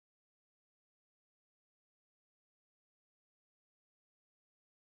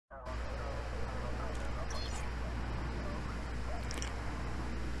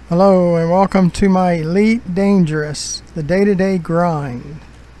Hello and welcome to my Elite Dangerous, the day-to-day grind.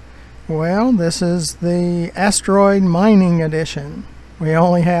 Well, this is the Asteroid Mining Edition. We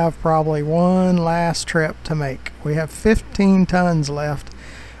only have probably one last trip to make. We have 15 tons left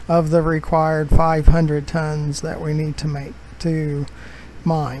of the required 500 tons that we need to make to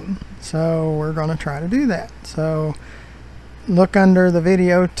mine. So we're going to try to do that. So look under the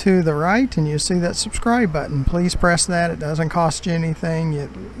video to the right and you see that subscribe button. Please press that. It doesn't cost you anything. It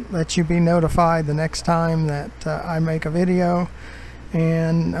lets you be notified the next time that I make a video,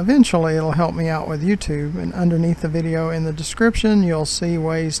 and eventually it'll help me out with YouTube. And underneath the video in the description you'll see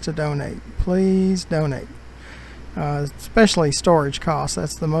ways to donate. Please donate, especially storage costs.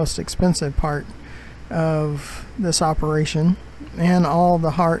 That's the most expensive part of this operation, and all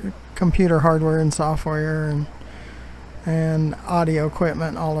the computer hardware and software and audio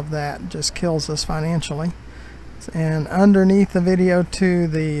equipment, all of that just kills us financially. And underneath the video to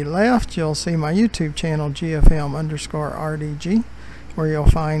the left you'll see my YouTube channel, GFM_RDG, where you'll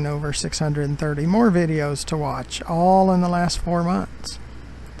find over 630 more videos to watch, all in the last 4 months.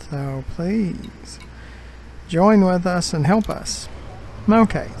 So please join with us and help us.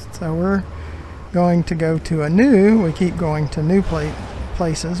 Okay, so we're going to go to we keep going to new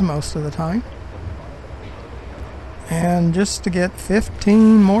places most of the time. And just to get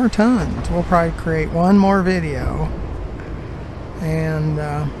 15 more tons, we'll probably create one more video, and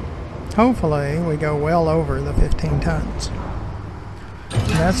hopefully we go well over the 15 tons.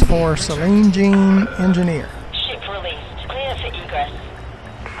 And that's for Selene Jean Engineer. Ship released. Clear for egress.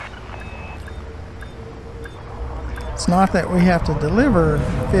 It's not that we have to deliver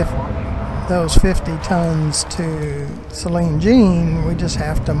those 50 tons to Selene Jean, we just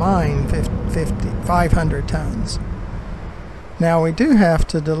have to mine 500 tons. Now we do have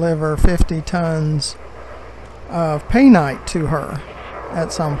to deliver 50 tons of paynite to her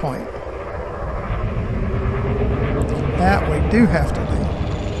at some point. That we do have to do.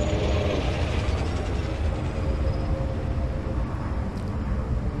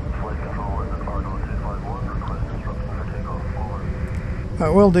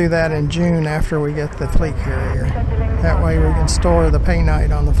 But we'll do that in June after we get the fleet carrier. That way we can store the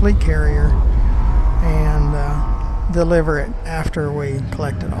paynite on the fleet carrier and deliver it after we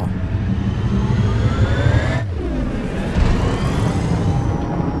collect it all.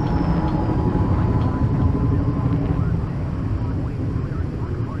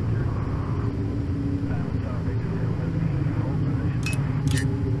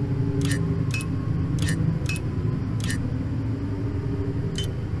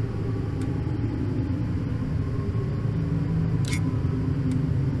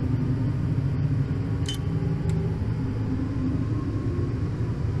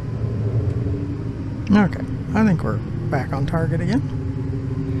 Okay, I think we're back on target again.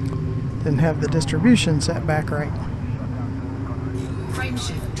 Didn't have the distribution set back right.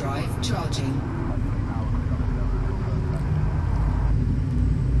 Frameshift drive charging.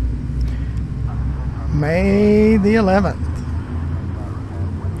 May the 11th.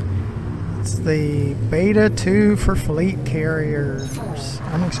 It's the beta 2 for fleet carriers.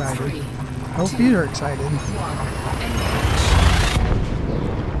 I'm excited. Hope you're excited.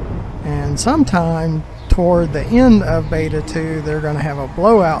 And sometime toward the end of beta 2 they're going to have a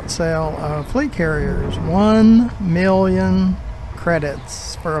blowout sale of fleet carriers. 1 million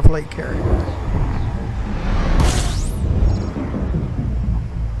credits for a fleet carrier.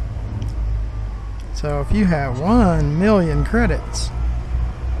 So if you have 1 million credits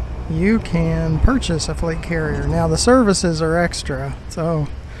you can purchase a fleet carrier. Now the services are extra, so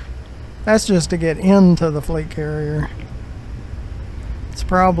that's just to get into the fleet carrier. It's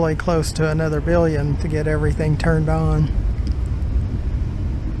probably close to another billion to get everything turned on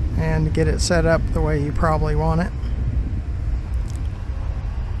and to get it set up the way you probably want it.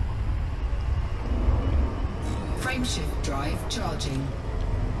 Frameshift drive charging.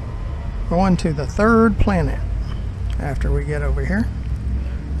 Going to the 3rd planet after we get over here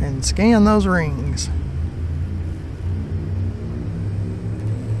and scan those rings.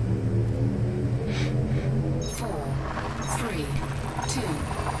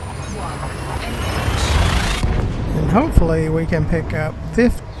 And hopefully we can pick up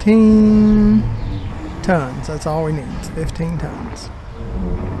 15 tons. That's all we need, 15 tons.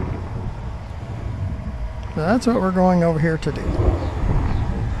 So that's what we're going over here to do.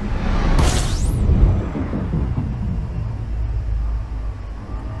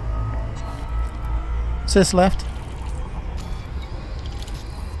 Sis left.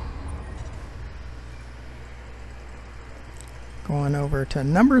 Going over to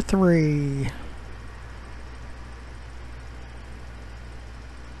number 3.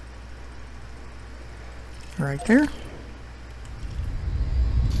 right there.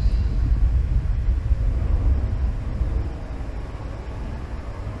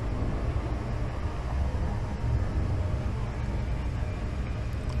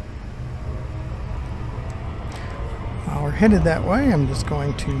 While we're headed that way, I'm just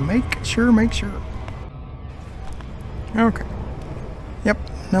going to make sure. Okay. Yep,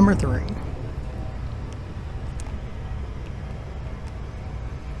 number 3.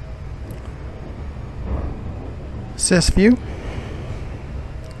 Sys view.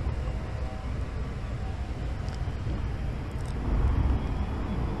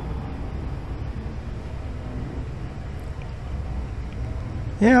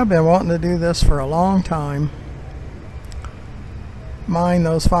 Yeah, I've been wanting to do this for a long time. Mine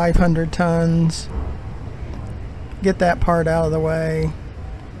those 500 tons. Get that part out of the way.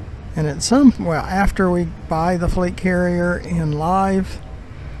 And after we buy the fleet carrier in live,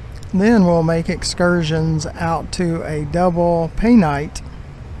 then we'll make excursions out to a double pay night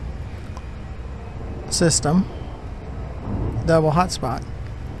system, double hotspot,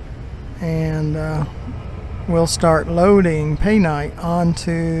 and we'll start loading pay night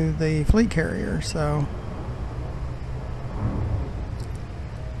onto the fleet carrier. So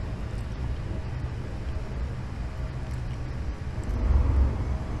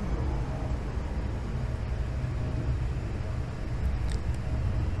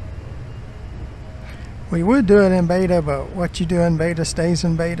we would do it in beta, but what you do in beta stays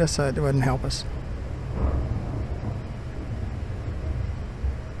in beta, so it wouldn't help us.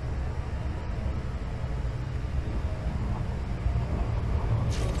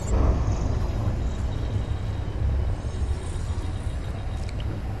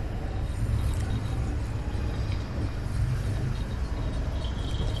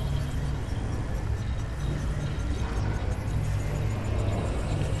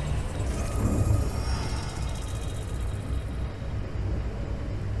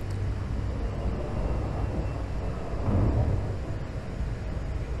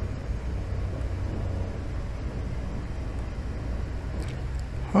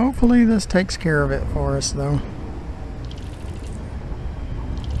 Hopefully this takes care of it for us, though.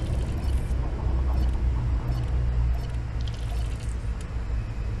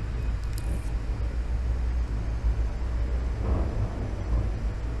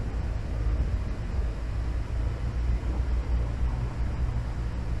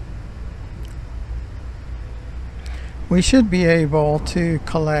 We should be able to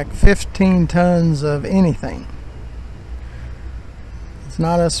collect 15 tons of anything. It's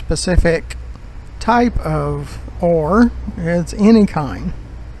not a specific type of ore, it's any kind.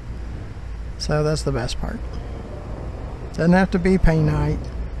 So that's the best part. Doesn't have to be painite,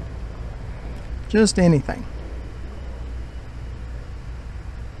 just anything.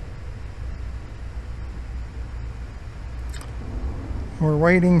 We're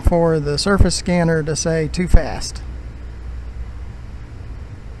waiting for the surface scanner to say too fast.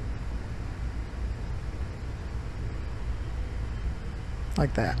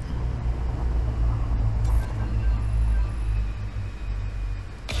 Like that.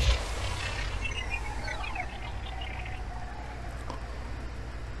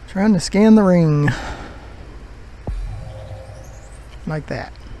 Trying to scan the ring. Like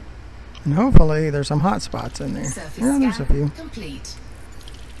that. And hopefully there's some hot spots in there. Yeah, there's a few. Complete.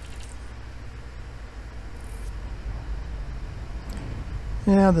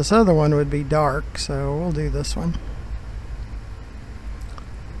 Yeah, this other one would be dark, so we'll do this one.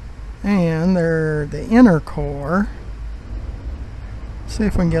 And they're the inner core. See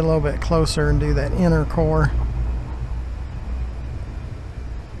if we can get a little bit closer and do that inner core.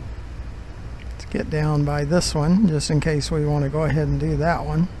 Let's get down by this one, just in case we want to go ahead and do that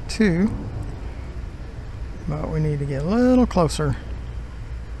one too. But we need to get a little closer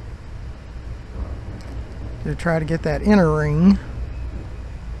to try to get that inner ring.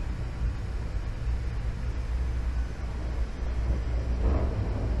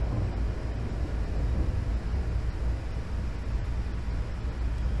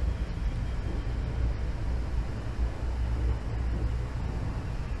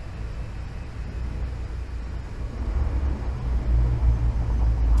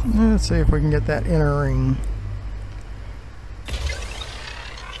 Let's see if we can get that inner ring.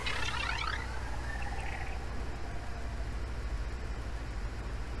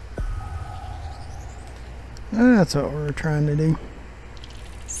 That's what we're trying to do.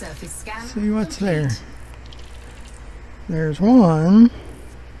 Surface scan. See what's complete. there. There's one.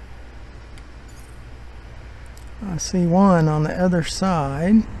 I see one on the other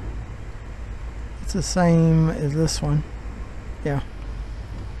side. It's the same as this one. Yeah.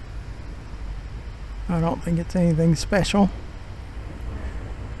 I don't think it's anything special.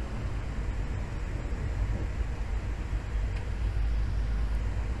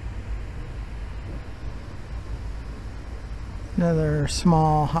 Another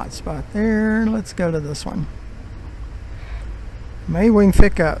small hotspot there. Let's go to this one. Maybe we can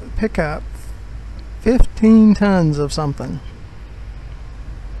pick up 15 tons of something.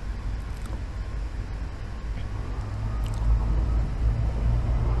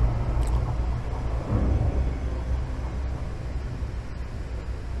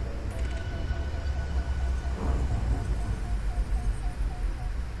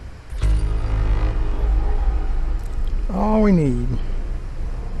 All we need.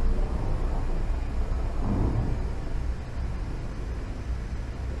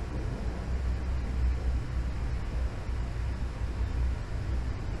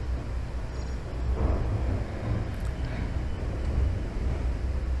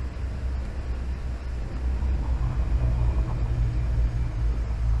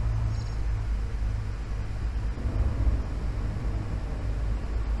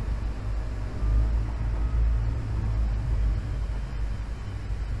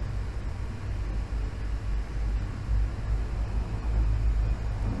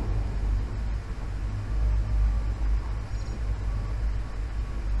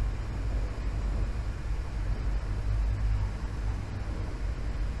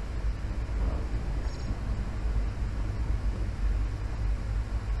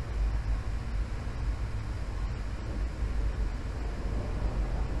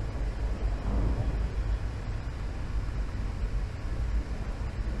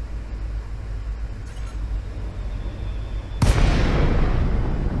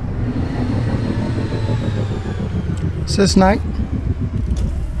 Sis Knight.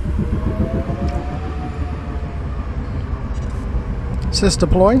 Sis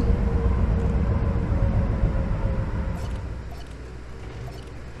deploy.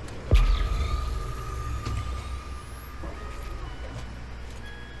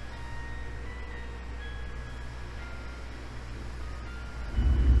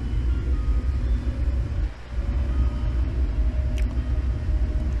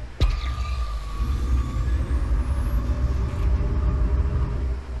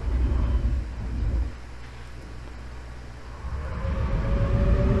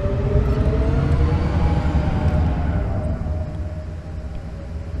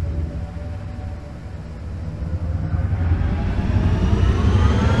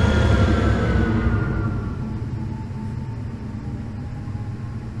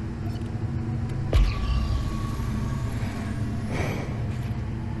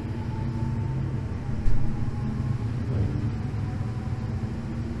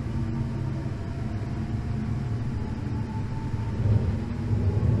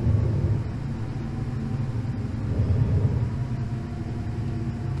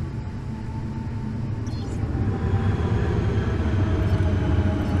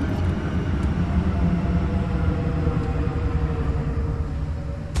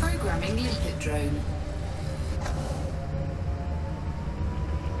 Drone.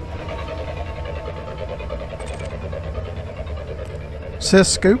 Sis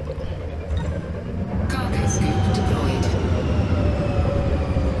scoop. Cargo scoop deployed.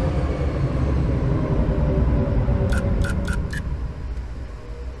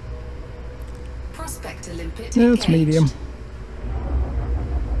 Prospector limpet Yeah, it's engaged. medium.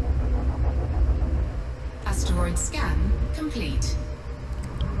 Asteroid scan complete.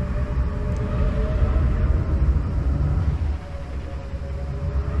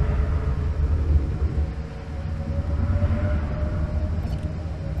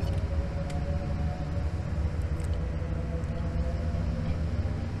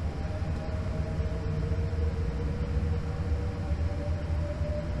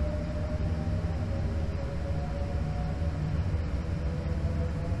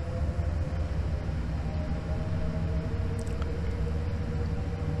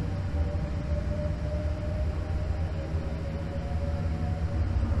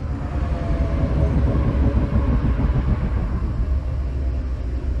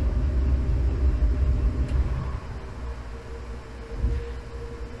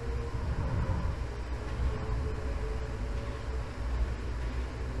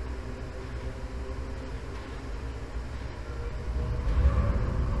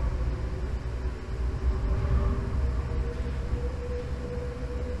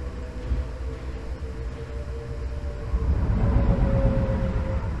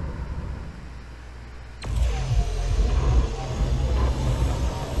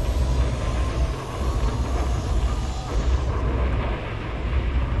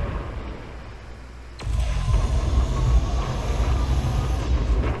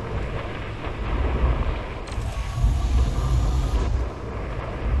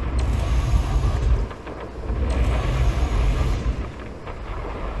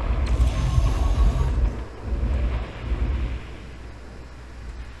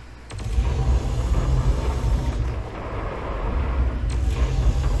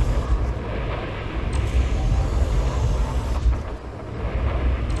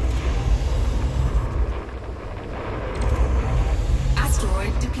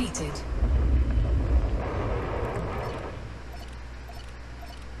 completed.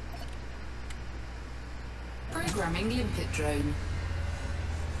 Programming limpet drone.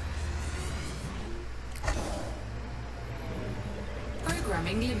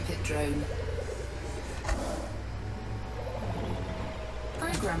 Programming limpet drone.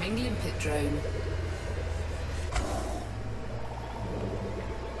 Programming limpet drone.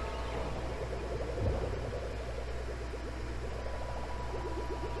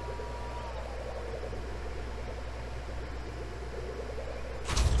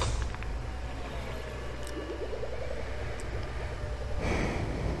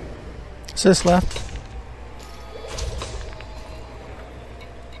 Sis left.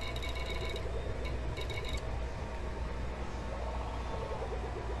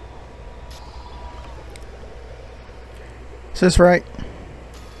 Sis right.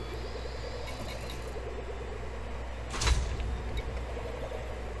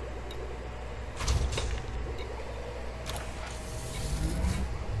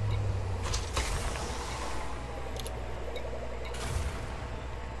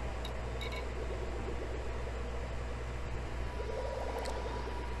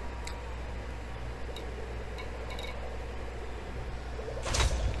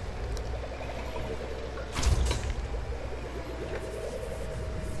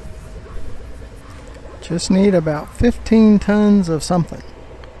 Just need about 15 tons of something.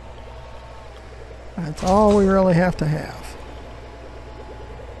 That's all we really have to have.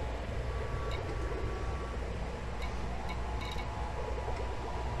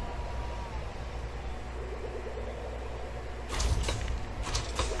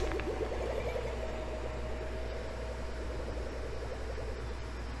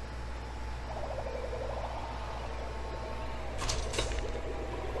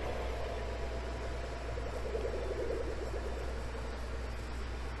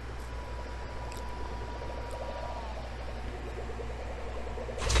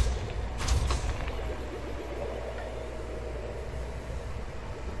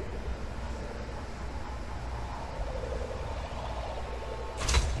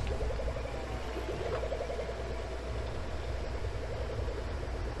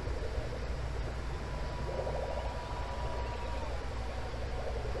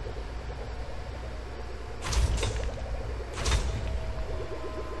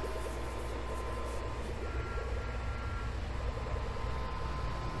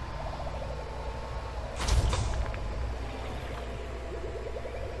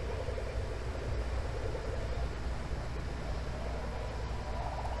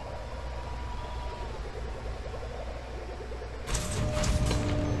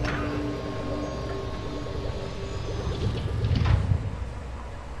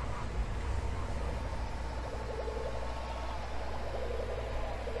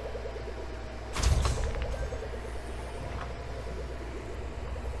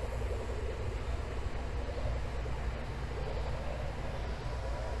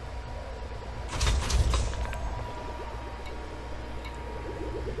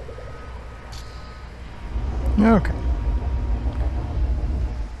 Okay.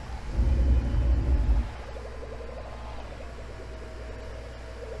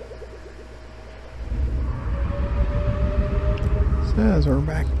 Says we're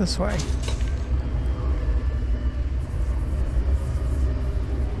back this way.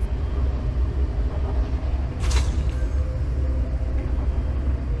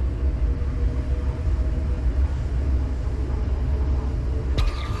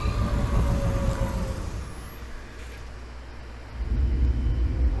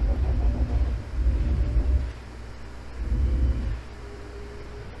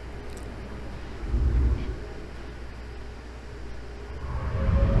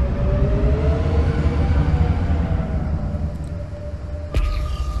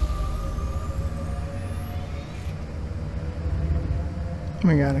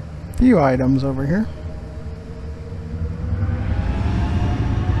 We got a few items over here.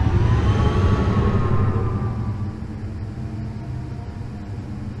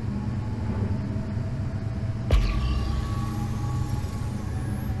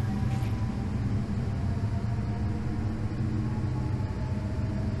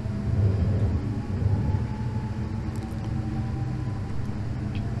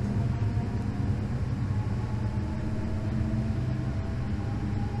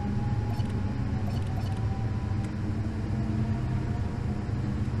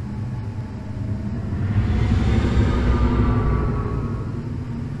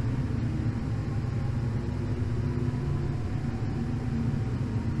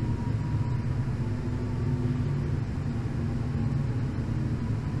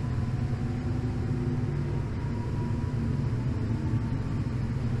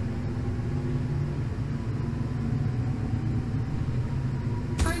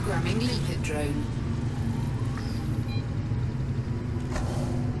 limpet drone.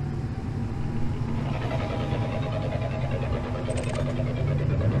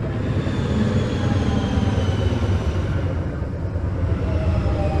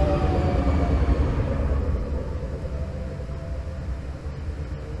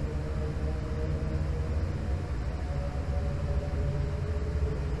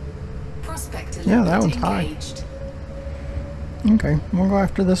 Prospector Yeah, that limpet one's high. engaged. Okay, we'll go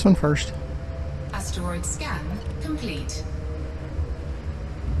after this one first. Asteroid scan complete.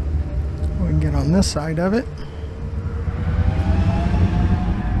 We can get on this side of it.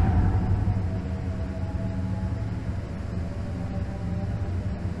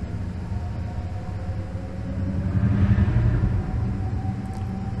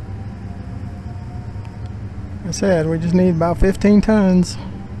 Like I said, we just need about 15 tons.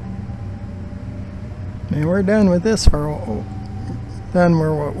 And we're done with this for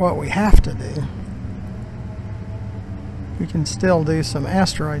what we have to do. We can still do some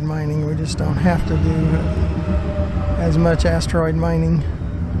asteroid mining, we just don't have to do as much asteroid mining.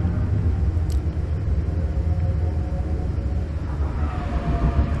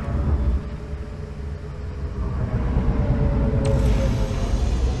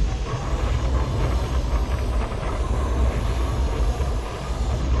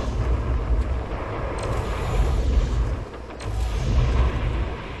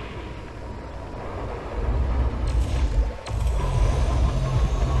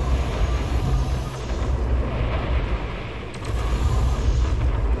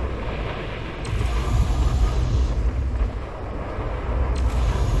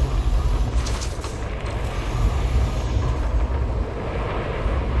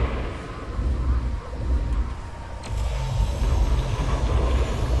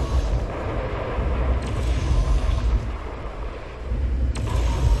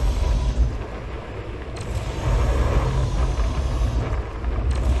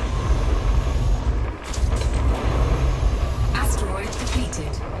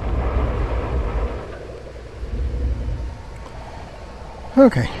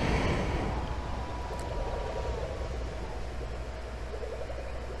 Okay.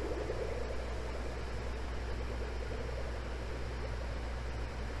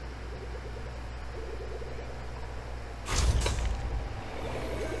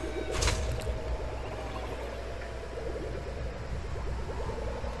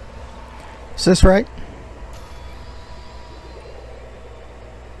 Is this right?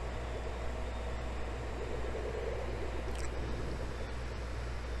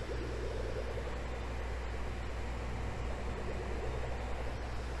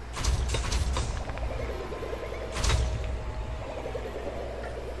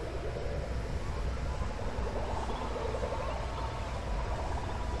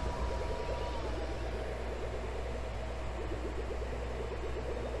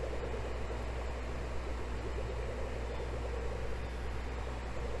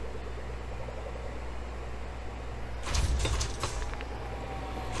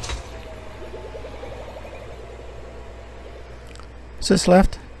 Is this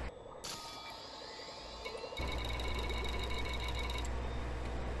left?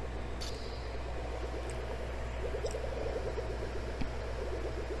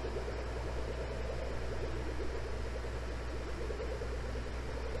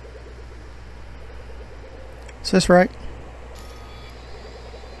 Is this right?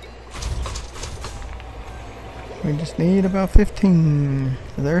 We just need about 15.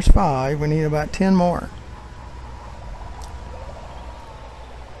 There's 5. We need about 10 more.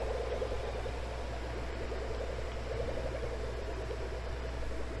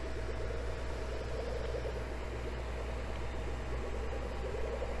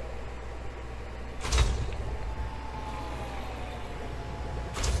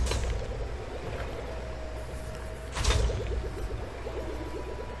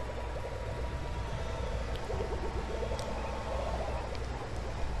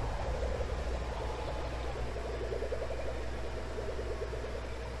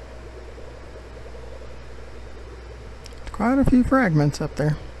 Quite a few fragments up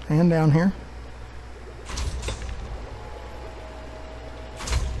there and down here.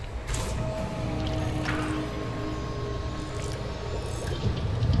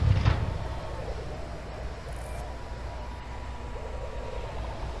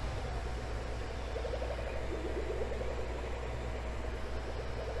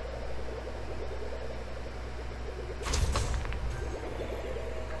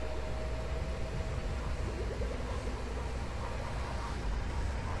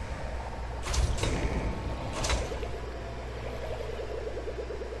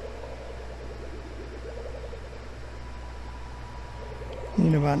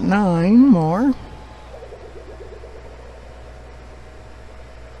 Need about 9 more.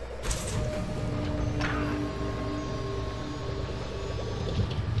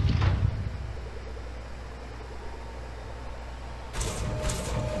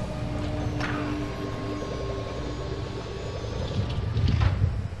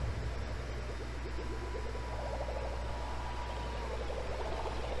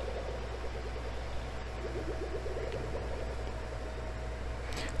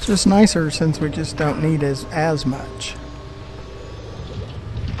 It's just nicer since we just don't need as much.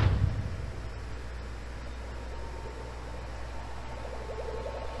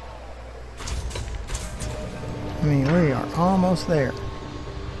 I mean, we are almost there.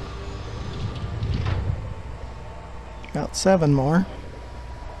 About 7 more.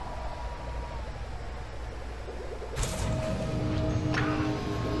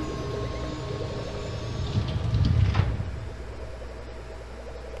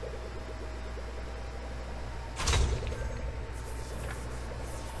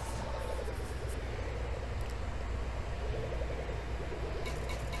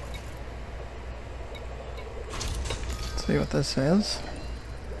 See what this says.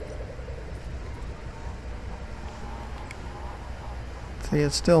 See,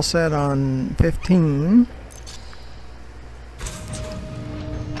 it's still set on 15.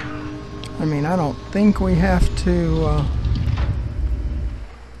 I mean, I don't think we have to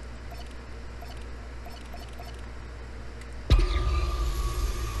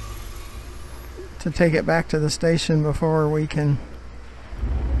take it back to the station before we can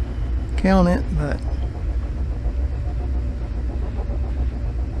count it, but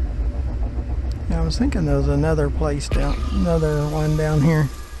yeah, I was thinking there was another one down here.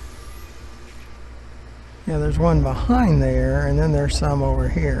 Yeah, there's one behind there, and then there's some over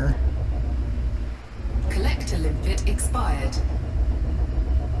here. Collector limpet expired.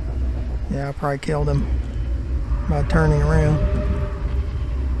 Yeah, I probably killed him by turning around.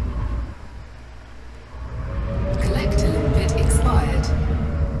 Collector limpet expired.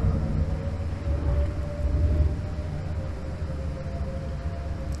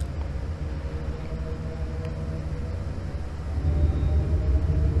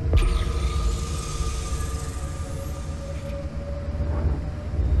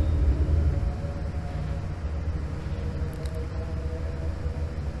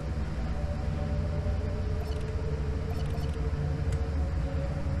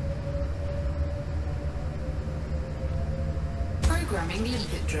 Programming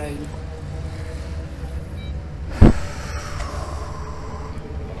limpet drone.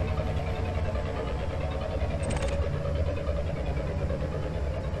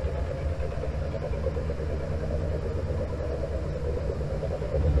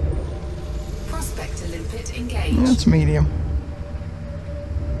 Prospector limpet engaged. That's medium.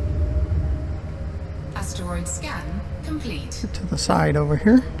 Asteroid scan complete. Get to the side over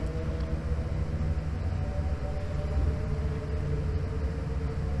here.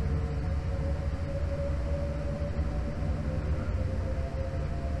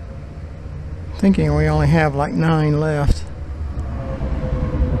 Thinking we only have like 9 left.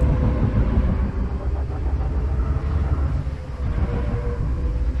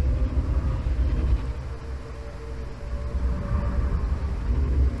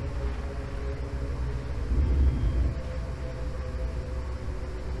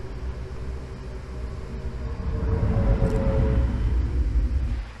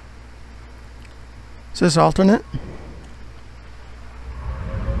 Is this alternate?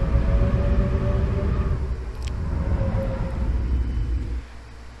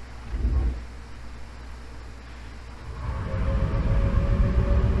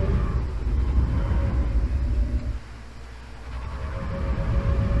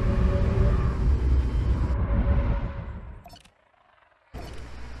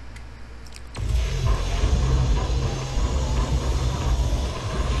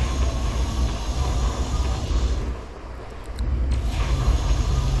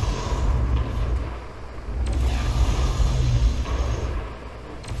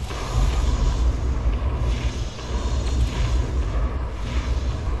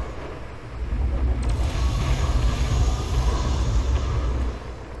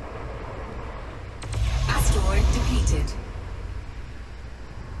 Asteroid depleted.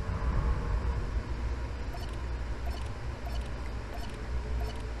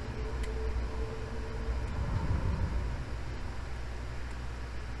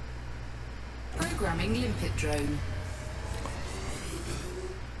 Programming limpet drone.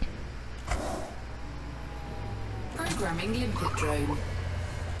 Programming limpet drone.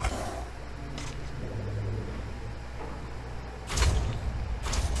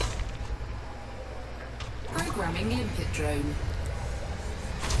 Programming limpet drone.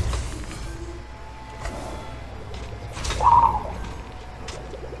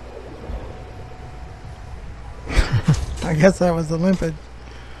 I guess that was the limpet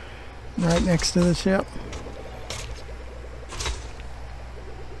right next to the ship.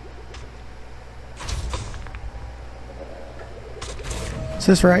 Is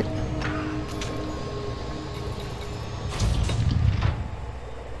this right?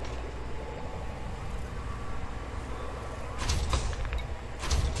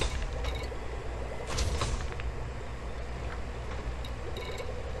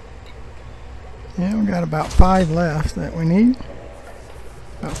 Yeah, we got about 5 left that we need.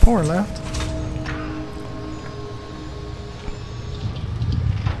 About 4 left.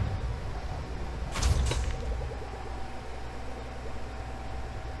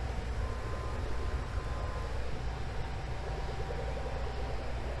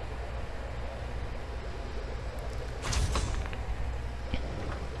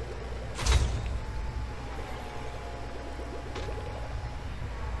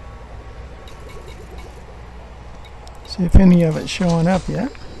 See if any of it's showing up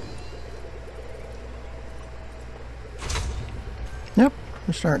yet. Yep,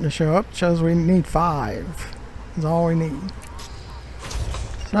 they're starting to show up. Shows we need 5 is all we need.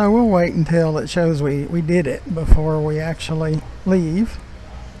 So we'll wait until it shows we did it before we actually leave.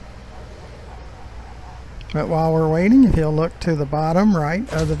 But while we're waiting, if you'll look to the bottom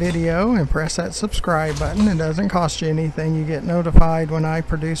right of the video and press that subscribe button, it doesn't cost you anything. You get notified when I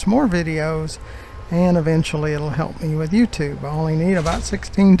produce more videos, and eventually it'll help me with YouTube. I only need about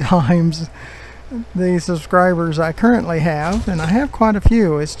 16 times the subscribers I currently have, and I have quite a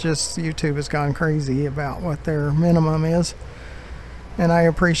few. It's just YouTube has gone crazy about what their minimum is, and I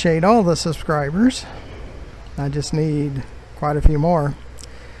appreciate all the subscribers. I just need quite a few more.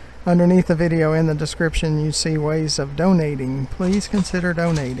 Underneath the video in the description you see ways of donating. Please consider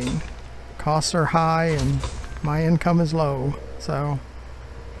donating. Costs are high and my income is low, so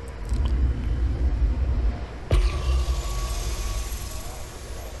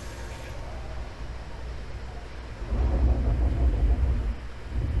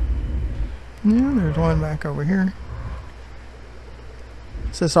yeah, there's one back over here.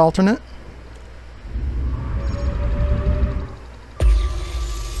 Is this alternate?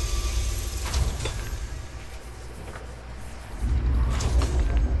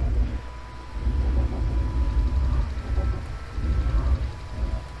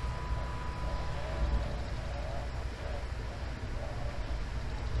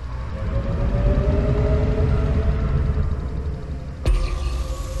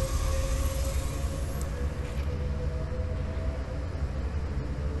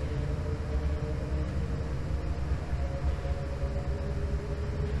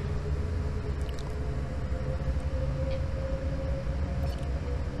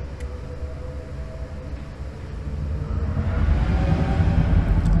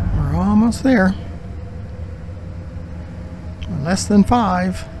 Almost there. Less than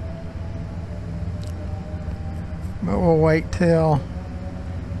 5. But we'll wait till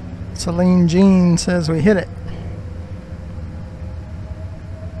Celine Jean says we hit it.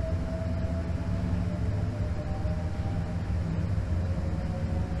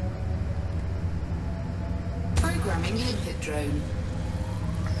 Programming limpet drone.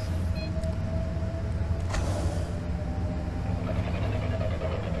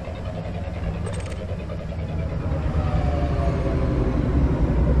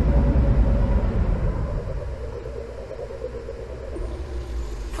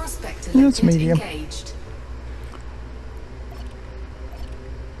 Yeah, it's medium. Engaged.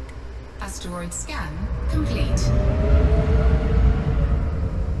 Asteroid scan complete.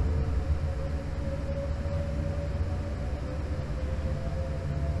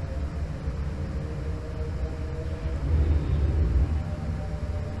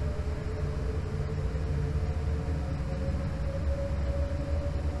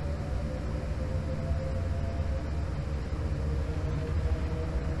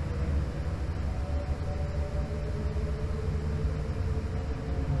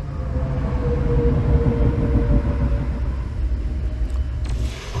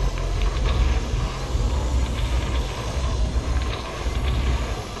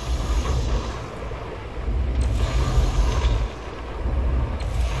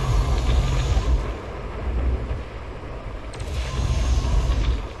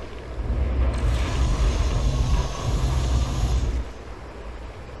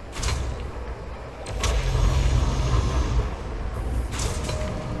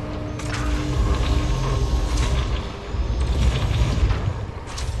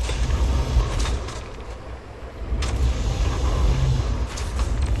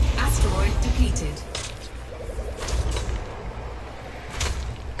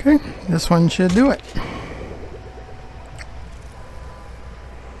 This one should do it.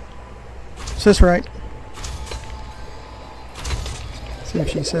 Is this right? See if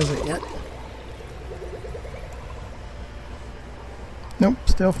she says it yet. Nope,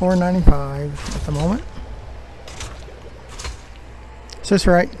 still $4.95 at the moment. Is this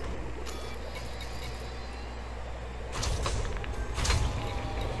right?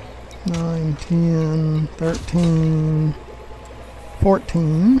 $9, $10, $13,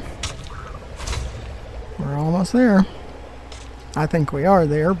 $14. We're almost there. I think we are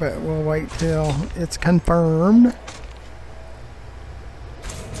there, but we'll wait till it's confirmed.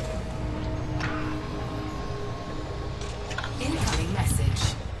 Incoming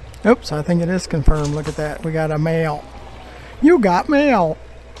message. Oops, I think it is confirmed. Look at that. We got a mail. You got mail.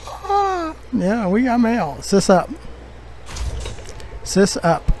 Ah, yeah, we got mail. Sis up. Sis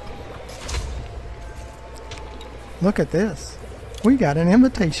up. Look at this. We got an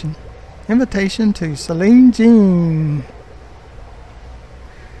invitation. Invitation to Celine Jean.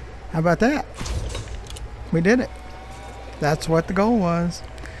 How about that? We did it. That's what the goal was.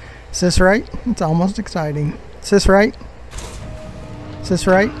 Is this right? It's almost exciting. Is this right? Is this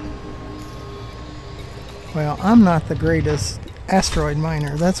right? Well, I'm not the greatest asteroid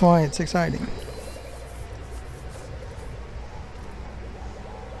miner. That's why it's exciting.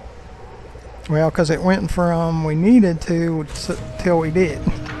 Well, because it went from we needed to till we did.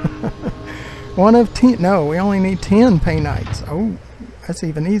 One of 10. No, we only need 10 painites. Oh, that's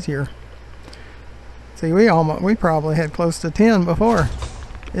even easier. See, we probably had close to 10 before.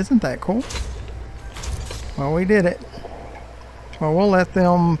 Isn't that cool? Well, we did it. Well, we'll let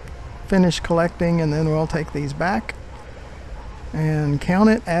them finish collecting, and then we'll take these back and count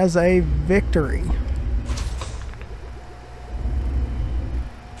it as a victory.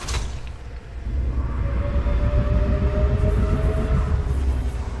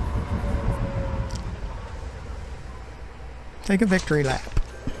 Take a victory lap.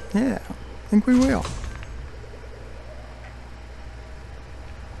 Yeah, I think we will.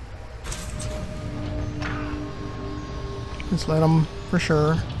 Just let them for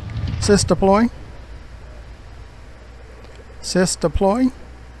sure. Sys deploy. Sys deploy.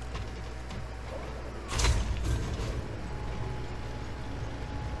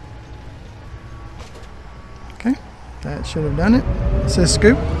 Okay, that should have done it. Sys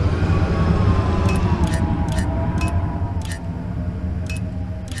scoop.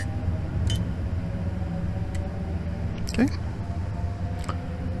 Okay.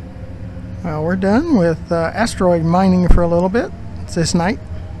 Well, we're done with asteroid mining for a little bit. It's this night.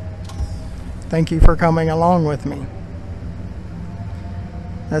 Thank you for coming along with me.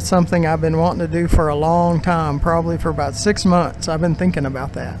 That's something I've been wanting to do for a long time, probably for about 6 months. I've been thinking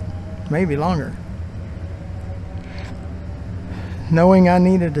about that, maybe longer. Knowing I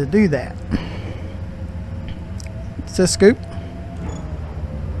needed to do that. Is this scoop?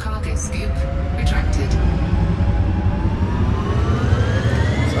 Cargo scoop retracted.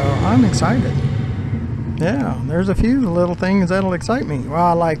 So I'm excited. Yeah, there's a few little things that'll excite me. Well,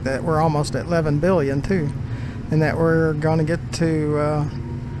 I like that we're almost at 11 billion too, and that we're going to get to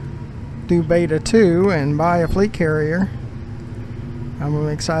do beta 2 and buy a fleet carrier. I'm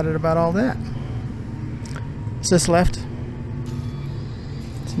excited about all that. Is this left?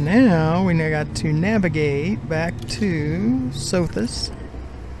 So now we got to navigate back to Sothis.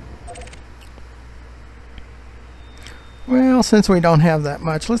 Well, since we don't have that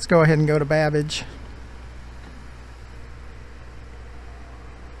much, let's go ahead and go to Babbage.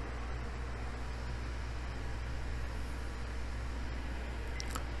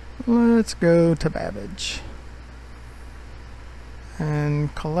 Let's go to Babbage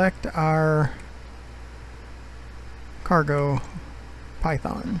and collect our cargo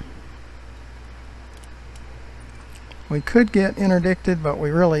python. We could get interdicted, but we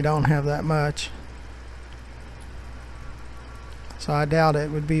really don't have that much. So I doubt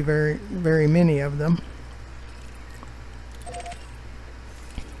it would be very many of them.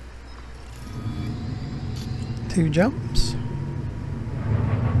 Two jumps.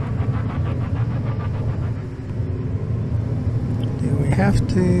 Do we have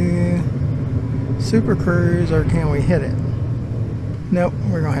to super cruise, or can we hit it? Nope,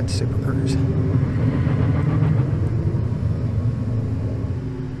 we're gonna have to super cruise.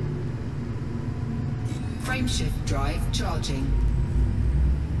 Frameshift drive charging.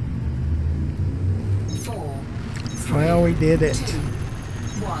 4, 3, Well, we did it. 2,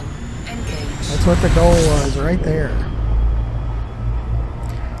 1, engage. That's what the goal was, right there.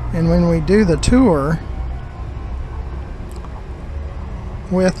 And when we do the tour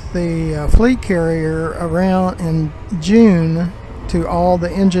with the fleet carrier around in June to all the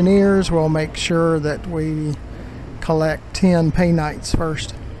engineers. We'll make sure that we collect 10 painites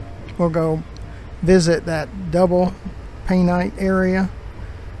first. We'll go visit that double painite area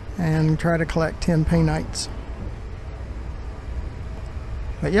and try to collect 10 painites.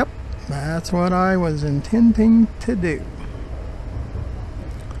 But yep, that's what I was intending to do.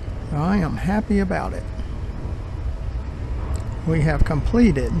 So I am happy about it. We have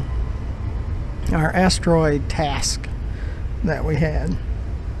completed our asteroid task that we had.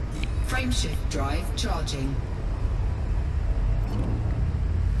 Frameshift drive charging.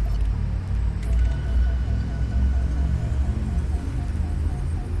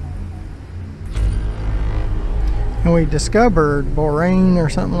 And we discovered borane or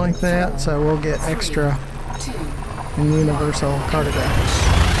something like that, so we'll get extra in universal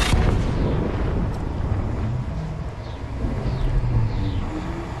cartography.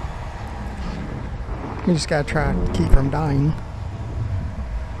 We just gotta try to keep from dying.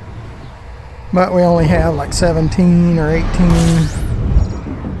 But we only have like 17 or 18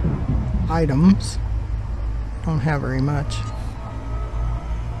 items. Don't have very much.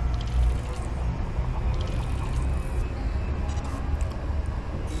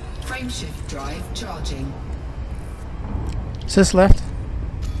 Frameshift drive charging. Is this left?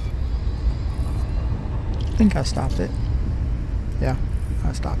 I think I stopped it. Yeah,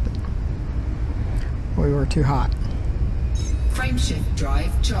 I stopped it. We were too hot. Frameshift drive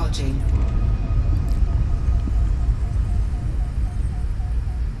charging.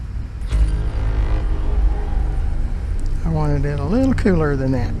 I wanted it a little cooler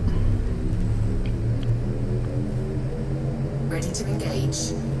than that. Ready to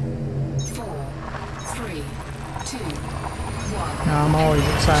engage. 4, 3, 2, 1. Now I'm always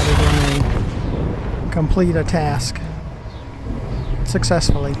excited when we complete a task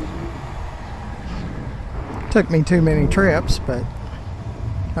successfully. Took me too many trips, but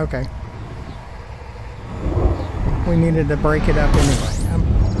okay. We needed to break it up anyway.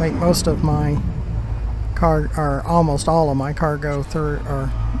 I make most of my or almost all of my cargo through,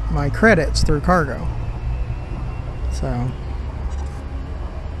 or my credits through cargo. So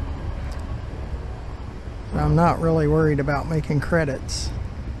I'm not really worried about making credits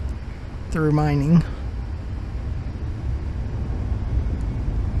through mining.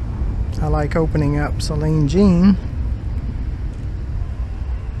 I like opening up Selene Jean,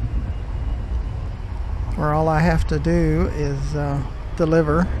 where all I have to do is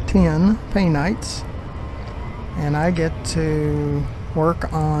deliver 10 painites, and I get to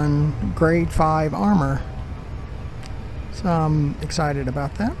work on grade 5 armor. So I'm excited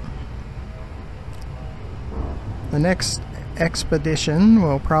about that. The next expedition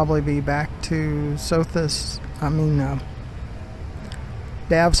will probably be back to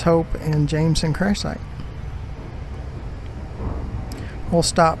Dav's Hope and Jameson crash site. We'll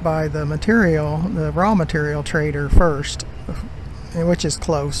stop by the raw material trader first, which is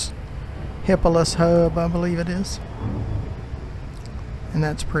close. Hippolyte Hub, I believe it is. And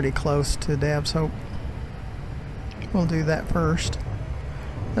that's pretty close to Dav's Hope. We'll do that first.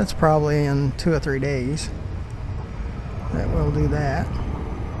 That's probably in 2 or 3 days that we'll do that.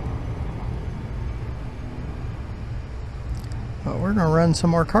 But we're going to run some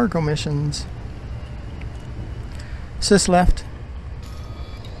more cargo missions. Sis left.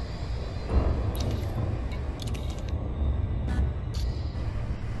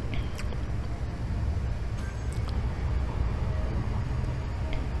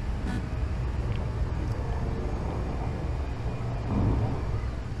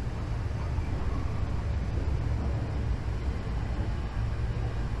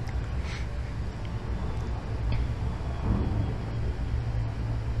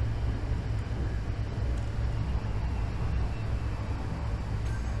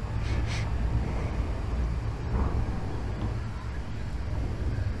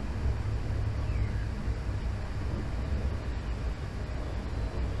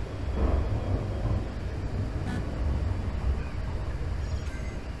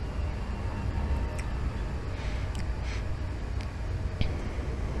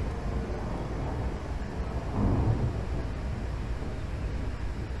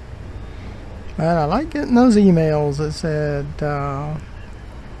 But I like getting those emails that said,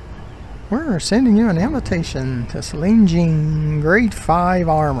 we're sending you an invitation to Selene Jean, grade 5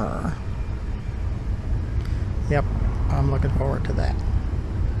 armor. Yep, I'm looking forward to that.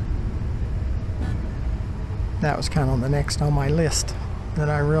 That was kind of the next on my list that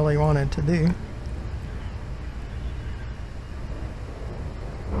I really wanted to do.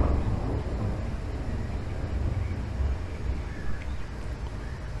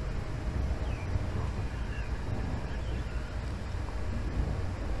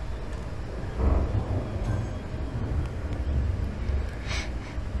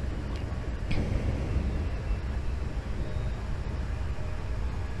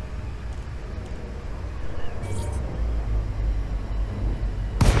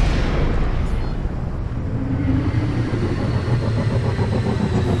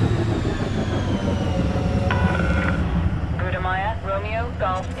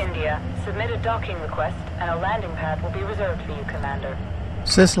 Submit a docking request, and a landing pad will be reserved for you, Commander.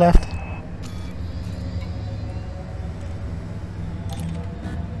 Sis left.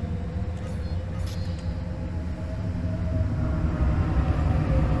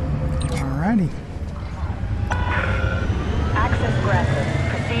 Alrighty. Access granted.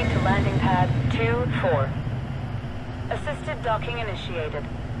 Proceed to landing pad 2-4. Assisted docking initiated.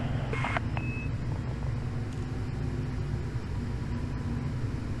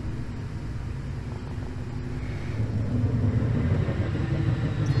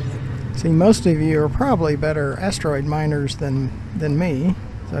 See, most of you are probably better asteroid miners than me,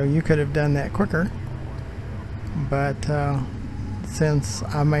 so you could have done that quicker. But since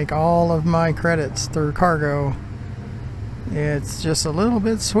I make all of my credits through cargo, it's just a little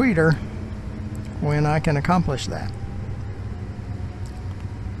bit sweeter when I can accomplish that.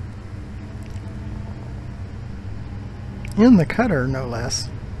 In the cutter, no less.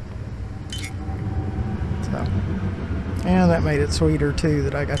 So, and that made it sweeter too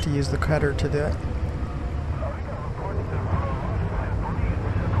that I got to use the cutter to do it.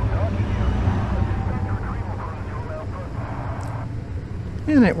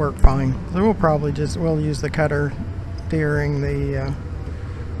 And it worked fine. So we'll use the cutter during the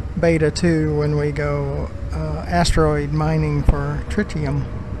beta 2 when we go asteroid mining for tritium.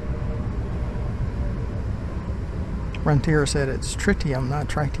 Frontier said it's tritium, not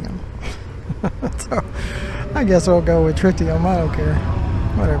tritium. So I guess we'll go with tritium. I don't care.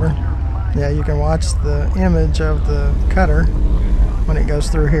 Whatever. Yeah, you can watch the image of the cutter when it goes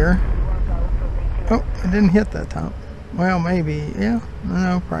through here. Oh, it didn't hit that time. Well, maybe. Yeah.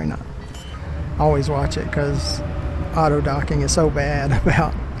 No, probably not. Always watch it because auto docking is so bad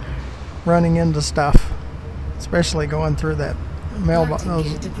about running into stuff, especially going through that mailbox.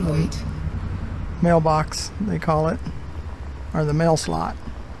 Mailbox, they call it, or the mail slot.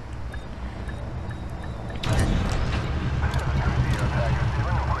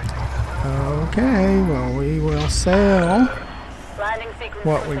 Okay, well, we will sell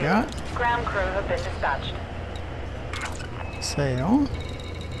what we got. Ground crew have been dispatched. Sale.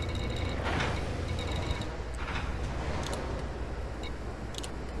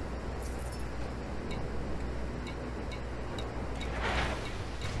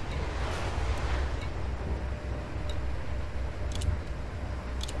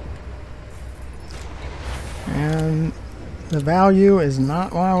 And the value is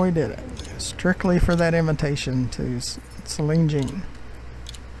not why we did it. Strictly for that invitation to Celine Jean.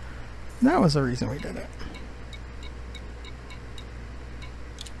 That was the reason we did it.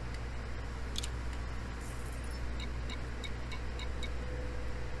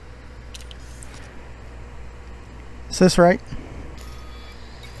 Is this right?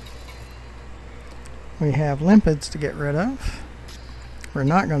 We have limpids to get rid of. We're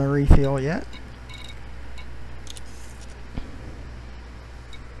not going to refuel yet.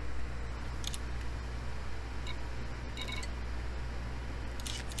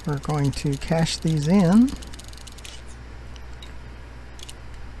 We're going to cash these in.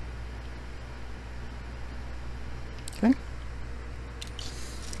 Okay.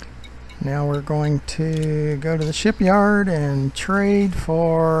 Now we're going to go to the shipyard and trade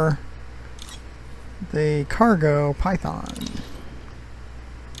for the cargo Python.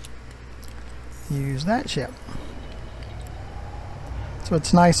 Use that ship. So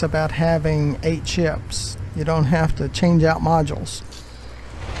what's nice about having 8 ships, you don't have to change out modules.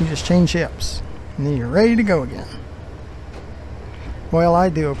 You just change ships, and then you're ready to go again. Well, I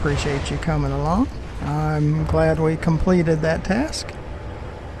do appreciate you coming along. I'm glad we completed that task.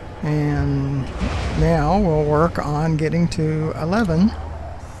 And now we'll work on getting to 11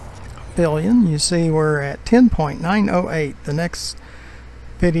 billion. You see we're at 10.908. The next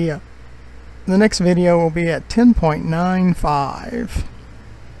video will be at 10.95.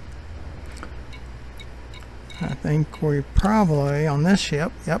 I think we probably, on this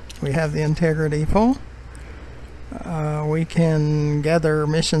ship, yep, we have the integrity full. We can gather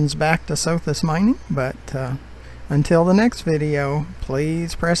missions back to Sothis Mining, but until the next video,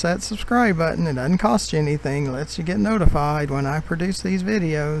 please press that subscribe button. It doesn't cost you anything, lets you get notified when I produce these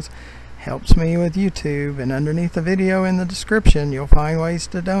videos. Helps me with YouTube, and underneath the video in the description you'll find ways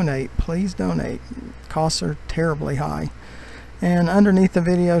to donate. Please donate. Costs are terribly high. And underneath the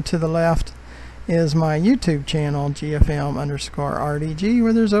video to the left is my YouTube channel, GFM_RDG,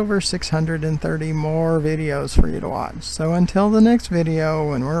 where there's over 630 more videos for you to watch. So until the next video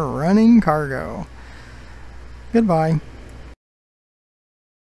when we're running cargo, goodbye.